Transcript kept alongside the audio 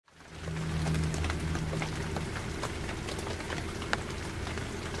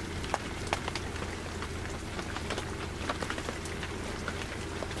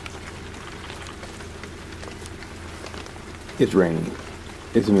It's raining,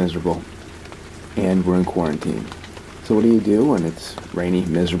 it's miserable, and we're in quarantine. So what do you do when it's rainy,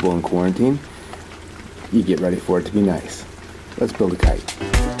 miserable, and quarantine? You get ready for it to be nice. Let's build a kite.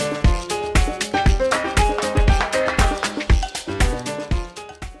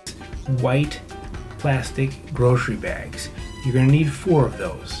 White plastic grocery bags. You're going to need 4 of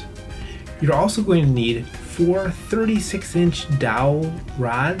those. You're also going to need 4 36-inch dowel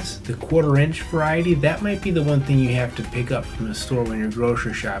rods, the 1/4 inch variety. That might be the one thing you have to pick up from the store when you're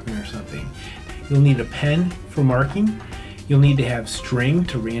grocery shopping or something. You'll need a pen for marking. You'll need to have string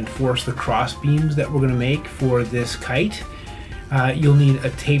to reinforce the cross beams that we're going to make for this kite. You'll need a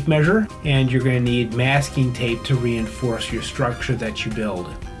tape measure, and you're going to need masking tape to reinforce your structure that you build.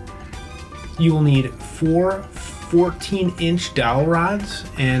 You will need 4 14-inch dowel rods,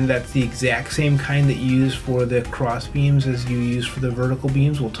 and that's the exact same kind that you use for the cross beams as you use for the vertical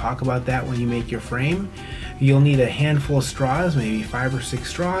beams. We'll talk about that when you make your frame. You'll need a handful of straws, maybe 5 or 6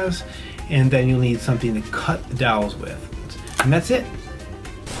 straws, and then you'll need something to cut the dowels with. And that's it.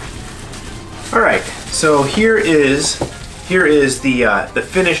 Alright, so here is the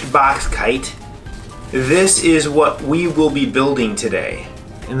finished box kite. This is what we will be building today.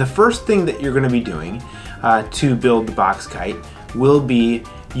 And the first thing that you're going to be doing to build the box kite will be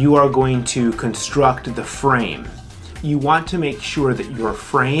you are going to construct the frame. You want to make sure that your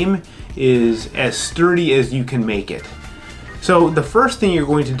frame is as sturdy as you can make it. So the first thing you're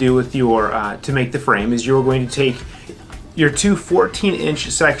going to do with your to make the frame is you're going to take your 2 14-inch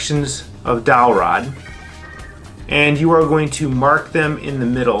sections of dowel rod, and you are going to mark them in the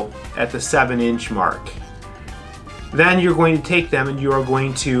middle at the 7-inch mark. Then you're going to take them and you are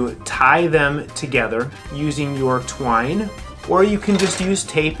going to tie them together using your twine, or you can just use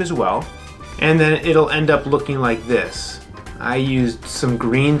tape as well, and then it'll end up looking like this. I used some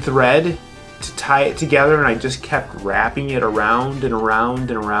green thread to tie it together, and I just kept wrapping it around and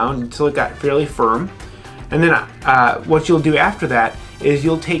around and around until it got fairly firm. And then what you'll do after that is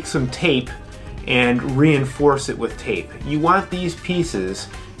you'll take some tape and reinforce it with tape. You want these pieces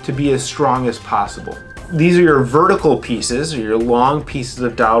to be as strong as possible. These are your vertical pieces, or your long pieces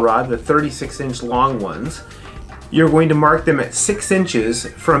of dowel rod, the 36-inch long ones. You're going to mark them at 6 inches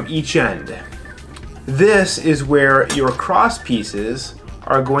from each end. This is where your cross pieces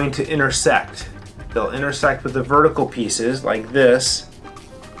are going to intersect. They'll intersect with the vertical pieces like this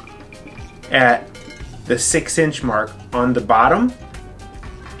at the 6-inch mark on the bottom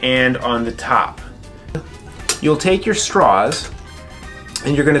and on the top. You'll take your straws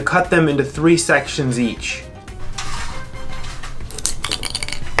and you're going to cut them into 3 sections each.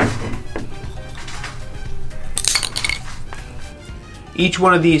 Each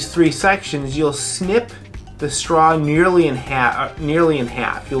one of these 3 sections, you'll snip the straw nearly in half.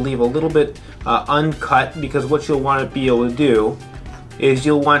 You'll leave a little bit uncut, because what you'll want to be able to do is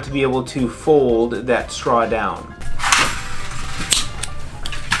you'll want to be able to fold that straw down.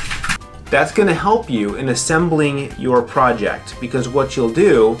 That's going to help you in assembling your project, because what you'll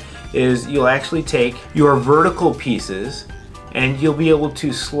do is you'll actually take your vertical pieces and you'll be able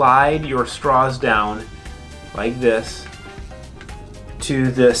to slide your straws down like this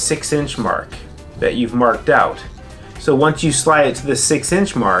to the 6-inch mark that you've marked out. So once you slide it to the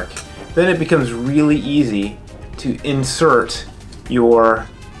 6-inch mark, then it becomes really easy to insert your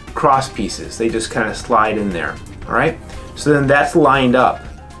cross pieces. They just kind of slide in there. Alright? So then that's lined up.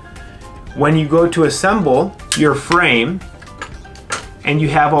 When you go to assemble your frame and you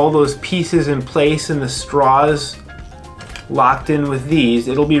have all those pieces in place and the straws locked in with these,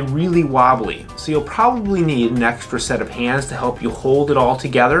 it'll be really wobbly. So you'll probably need an extra set of hands to help you hold it all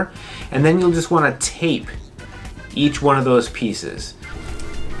together, and then you'll just want to tape each one of those pieces.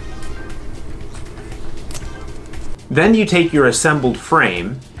 Then you take your assembled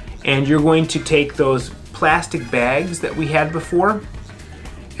frame and you're going to take those plastic bags that we had before,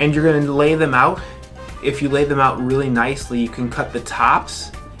 and you're going to lay them out. If you lay them out really nicely, you can cut the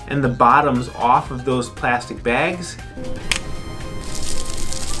tops and the bottoms off of those plastic bags.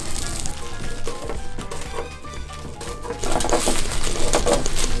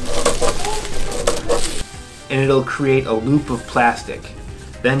 And it'll create a loop of plastic.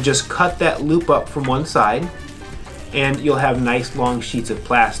 Then just cut that loop up from one side and you'll have nice long sheets of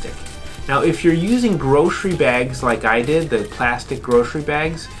plastic. Now if you're using grocery bags like I did, the plastic grocery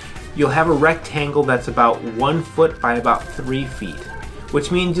bags, you'll have a rectangle that's about 1 foot by about 3 feet,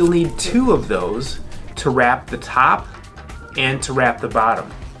 which means you'll need 2 of those to wrap the top and to wrap the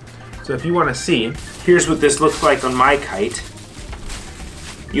bottom. So if you want to see, here's what this looks like on my kite.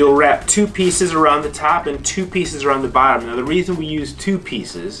 You'll wrap 2 pieces around the top and 2 pieces around the bottom. Now the reason we use 2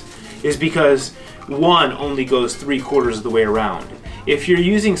 pieces is because one only goes 3/4 of the way around. If you're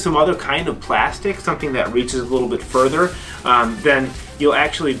using some other kind of plastic, something that reaches a little bit further, then you'll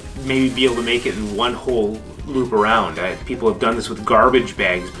actually maybe be able to make it in one whole loop around. People have done this with garbage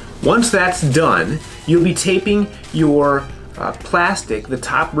bags. Once that's done, you'll be taping your plastic, the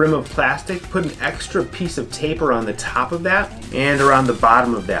top rim of plastic, put an extra piece of tape around the top of that and around the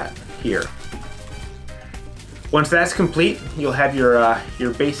bottom of that here. Once that's complete, you'll have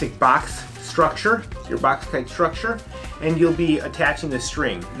your basic box structure, your box kite structure, and you'll be attaching the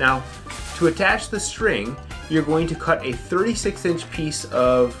string. Now, to attach the string, you're going to cut a 36-inch piece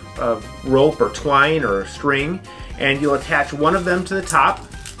of rope or twine or string, and you'll attach one of them to the top,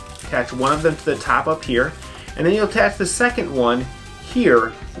 up here, and then you'll attach the second one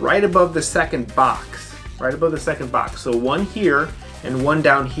here, right above the second box, So one here and one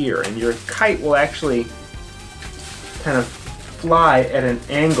down here, and your kite will actually kind of fly at an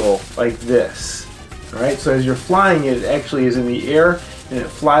angle like this. Alright, so as you're flying, it actually is in the air and it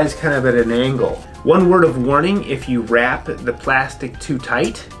flies kind of at an angle. One word of warning: if you wrap the plastic too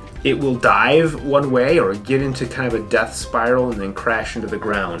tight, it will dive one way or get into kind of a death spiral and then crash into the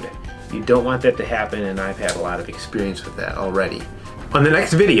ground. You don't want that to happen, and I've had a lot of experience with that already. On the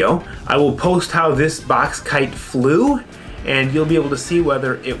next video, I will post how this box kite flew, and you'll be able to see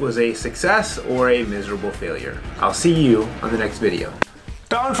whether it was a success or a miserable failure. I'll see you on the next video.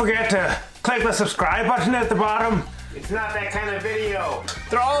 Don't forget to click the subscribe button at the bottom. It's not that kind of video.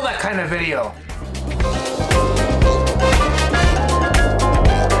 They're all that kind of video.